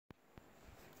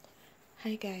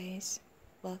Hi guys,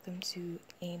 welcome to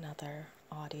another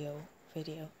audio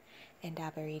video, and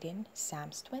I'll be reading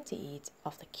Psalms 28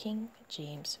 of the King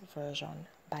James Version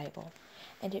Bible,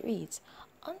 and it reads,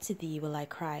 "Unto thee will I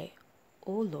cry,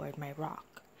 O Lord my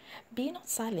rock. Be not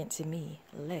silent to me,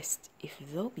 lest, if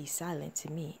thou be silent to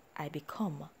me, I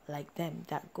become like them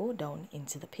that go down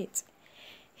into the pit.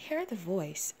 Hear the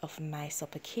voice of my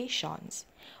supplications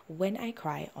when I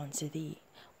cry unto thee,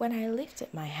 when I lift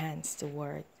up my hands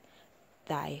toward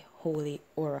thy holy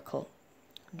oracle.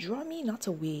 Draw me not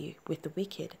away with the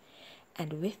wicked,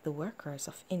 and with the workers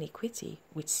of iniquity,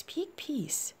 which speak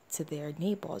peace to their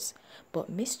neighbors, but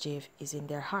mischief is in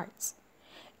their hearts.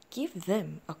 Give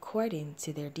them according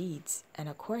to their deeds, and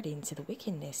according to the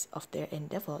wickedness of their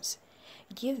endeavors.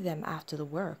 Give them after the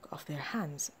work of their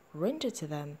hands, render to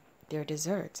them their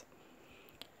desert.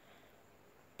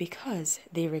 Because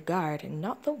they regard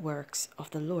not the works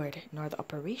of the Lord, nor the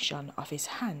operation of his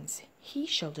hands, he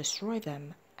shall destroy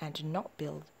them, and not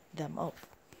build them up.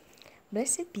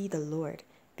 Blessed be the Lord,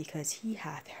 because he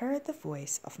hath heard the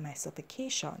voice of my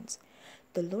supplications.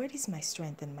 The Lord is my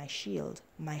strength and my shield.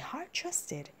 My heart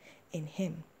trusted in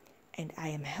him, and I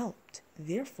am helped.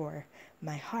 Therefore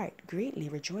my heart greatly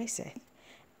rejoiceth,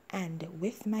 and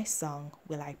with my song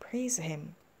will I praise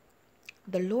him.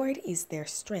 The Lord is their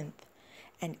strength,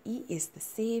 and he is the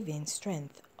saving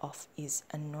strength of his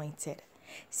anointed.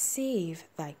 Save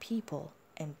thy people,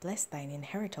 and bless thine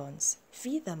inheritance.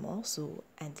 Feed them also,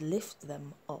 and lift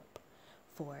them up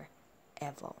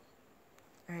forever."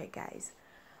 Alright, guys,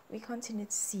 we continue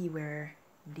to see where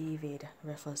David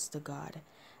refers to God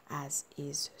as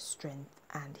his strength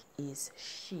and his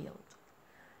shield.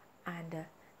 And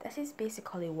that is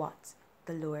basically what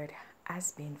the Lord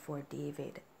has been for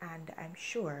David, and I'm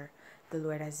sure the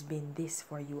Lord has been this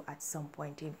for you at some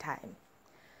point in time.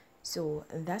 So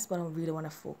that's what I really want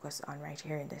to focus on right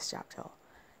here in this chapter.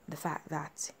 The fact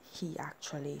that he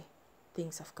actually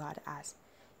thinks of God as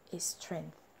his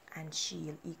strength and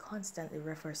shield. He constantly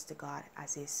refers to God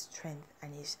as his strength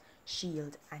and his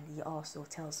shield, and he also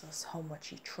tells us how much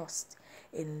he trusts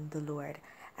in the Lord.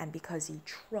 And because he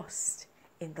trusts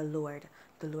in the Lord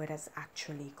has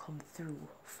actually come through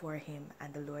for him,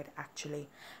 and the Lord actually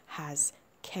has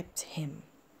kept him.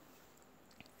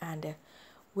 And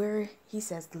where he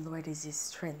says the Lord is his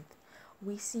strength,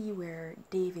 we see where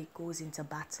David goes into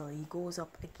battle. He goes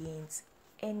up against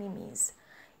enemies.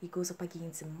 He goes up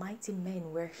against mighty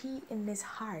men, where he in his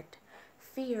heart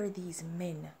fear these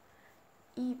men,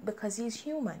 because he's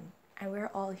human and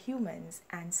we're all humans.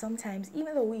 And sometimes,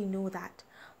 even though we know that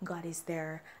God is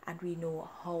there and we know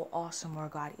how awesome our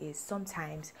God is,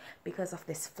 sometimes because of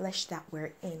this flesh that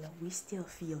we're in, we still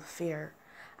feel fear.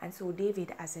 And so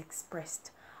David has expressed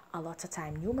a lot of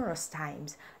time, numerous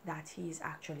times, that he's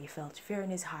actually felt fear in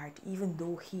his heart, even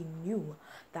though he knew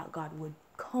that God would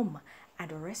come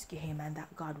and rescue him and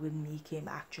that God would make him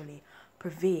actually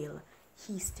prevail.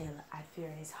 He still had fear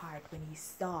in his heart when he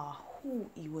saw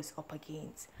who he was up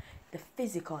against, the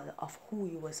physical of who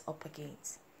he was up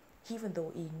against, even though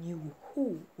he knew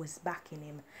who was backing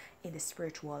him in the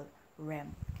spiritual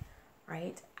realm,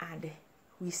 right? And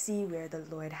we see where the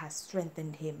Lord has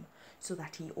strengthened him so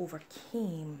that he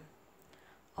overcame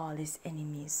all his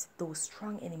enemies, those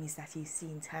strong enemies that he's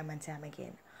seen time and time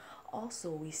again.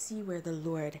 Also, we see where the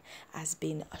Lord has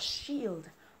been a shield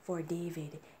for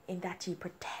David, in that he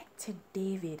protected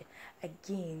David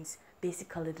against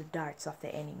basically the darts of the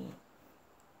enemy.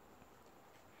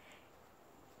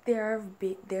 There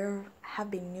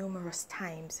have been numerous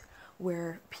times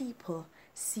where people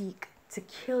seek to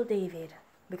kill David,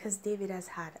 because David has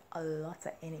had a lot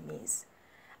of enemies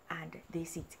and they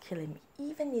seek to kill him.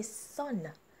 Even his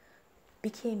son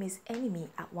became his enemy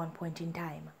at one point in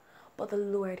time, but the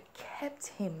Lord kept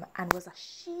him and was a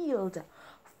shield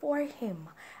for him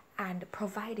and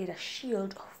provided a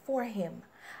shield for him.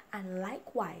 And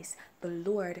likewise, the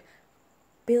Lord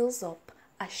builds up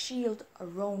a shield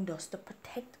around us to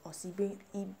protect us.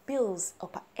 He builds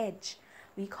up an edge.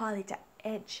 We call it an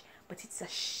edge, but it's a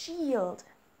shield.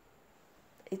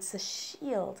 It's a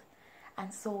shield.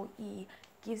 And so he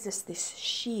gives us this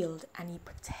shield, and he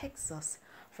protects us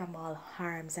from all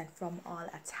harms and from all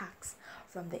attacks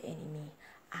from the enemy.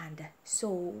 And so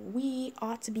we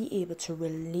ought to be able to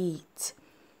relate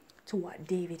to what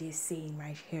David is saying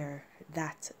right here,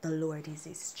 that the Lord is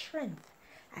his strength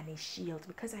and his shield.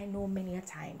 Because I know many a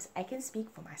times, I can speak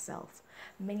for myself,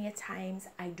 many a times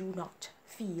I do not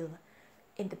feel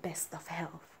in the best of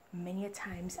health. Many a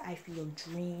times I feel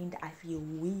drained, I feel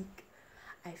weak,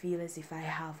 I feel as if I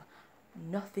have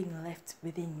nothing left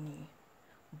within me.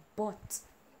 But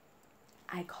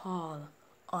I call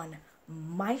on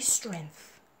my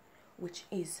strength, which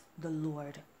is the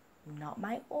Lord. Not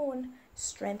my own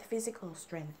strength, physical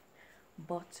strength,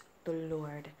 but the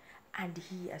Lord. And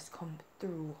He has come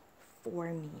through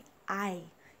for me. I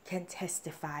can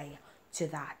testify to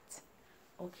that.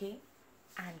 Okay?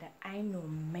 And I know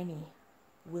many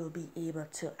will be able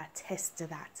to attest to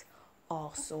that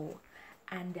also.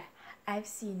 And I've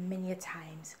seen many a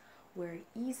times where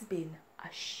He's been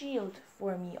a shield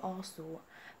for me also,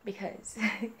 because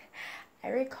I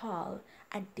recall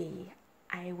a day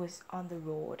I was on the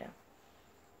road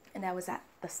and I was at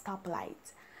the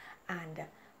stoplight, and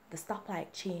the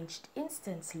stoplight changed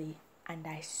instantly and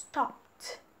I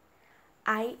stopped.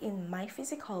 I, in my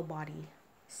physical body,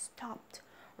 stopped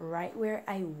right where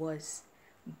I was,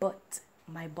 but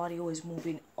my body was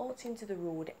moving out into the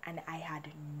road and I had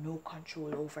no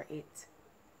control over it.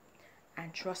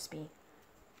 And trust me,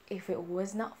 if it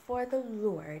was not for the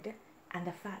Lord and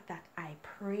the fact that I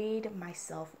prayed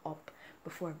myself up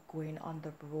before going on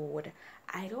the road,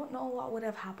 I don't know what would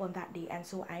have happened that day. And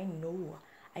so I know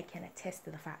I can attest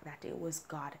to the fact that it was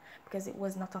God, because it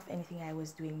was not of anything I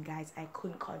was doing, guys. I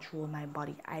couldn't control my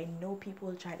body. I know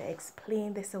people try to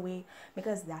explain this away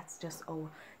because that's just how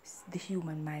the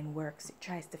human mind works. It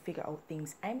tries to figure out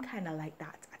things. I'm kind of like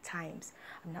that at times.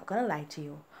 I'm not gonna lie to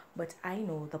you, but I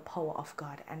know the power of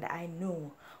God and I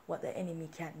know what the enemy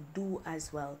can do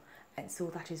as well. And so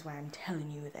that is why I'm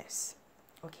telling you this,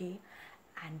 okay?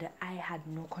 And I had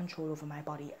no control over my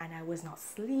body, and I was not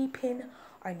sleeping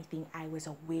or anything. I was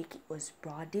awake. It was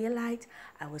broad daylight.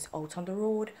 I was out on the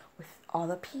road with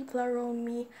other people around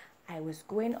me. I was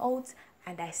going out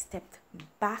and I stepped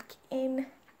back in,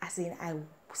 as in I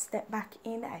stepped back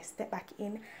in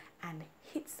and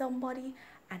hit somebody,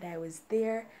 and I was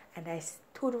there and I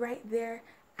stood right there,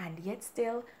 and yet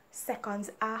still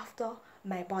seconds after,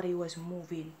 my body was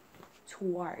moving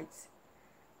towards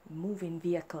moving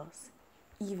vehicles,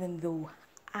 even though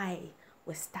I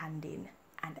was standing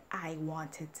and I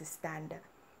wanted to stand,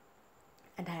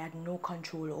 and I had no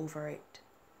control over it.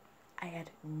 I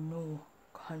had no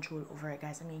control over it,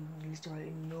 guys. I mean,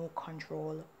 literally no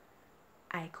control.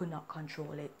 I could not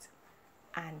control it.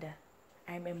 And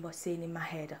I remember saying in my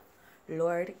head,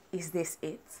 Lord, is this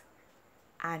it?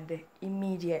 And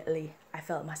immediately I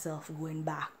felt myself going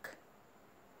back.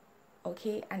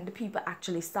 Okay, and the people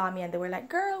actually saw me and they were like,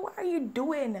 girl, what are you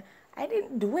doing? I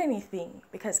didn't do anything,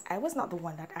 because I was not the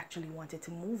one that actually wanted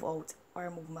to move out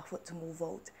or move my foot to move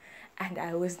out. And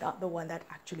I was not the one that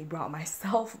actually brought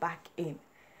myself back in,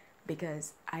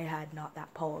 because I had not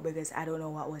that power, because I don't know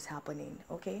what was happening.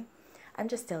 Okay, I'm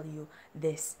just telling you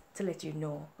this to let you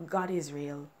know God is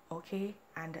real. Okay,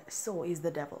 and so is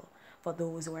the devil. For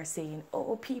those who are saying,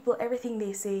 oh, people, everything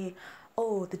they say,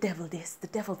 oh, the devil this, the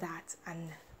devil that,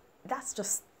 and that's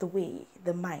just the way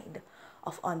the mind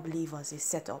of unbelievers is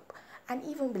set up, and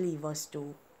even believers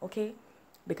too, okay?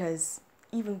 Because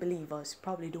even believers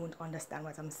probably don't understand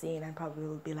what I'm saying and probably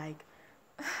will be like,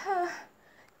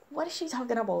 what is she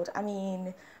talking about? I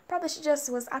mean, probably she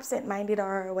just was absent-minded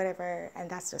or whatever, and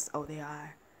that's just how they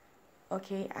are,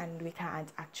 okay? And we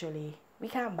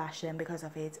can't bash them because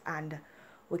of it, and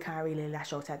we can't really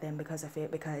lash out at them because of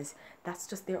it, because that's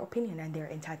just their opinion and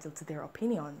they're entitled to their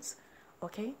opinions,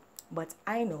 okay? But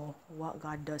I know what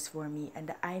God does for me,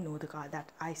 and I know the God that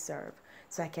I serve,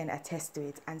 so I can attest to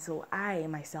it. And so I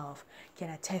myself can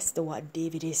attest to what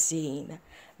David is saying,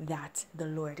 that the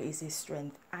Lord is his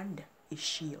strength and his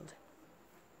shield.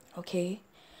 Okay?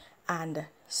 And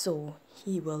so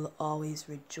he will always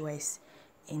rejoice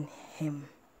in him.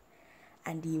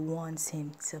 And he wants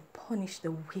him to punish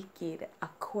the wicked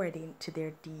according to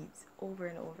their deeds over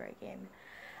and over again.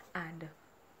 And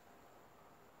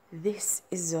this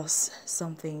is just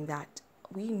something that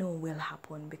we know will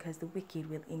happen, because the wicked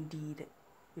will indeed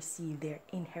receive their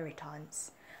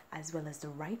inheritance, as well as the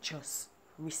righteous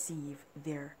receive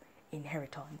their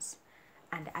inheritance.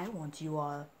 And I want you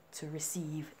all to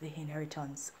receive the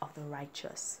inheritance of the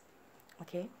righteous.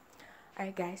 Okay?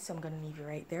 Alright, guys, so I'm going to leave you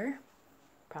right there.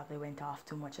 Probably went off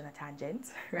too much on a tangent,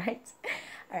 right?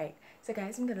 Alright, so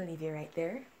guys, I'm going to leave you right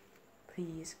there.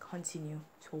 Please continue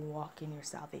to walk in your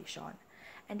salvation.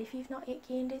 And if you've not yet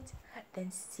gained it, then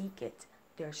seek it.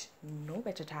 There's no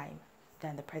better time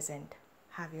than the present.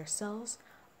 Have yourselves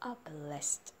a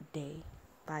blessed day.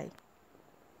 Bye.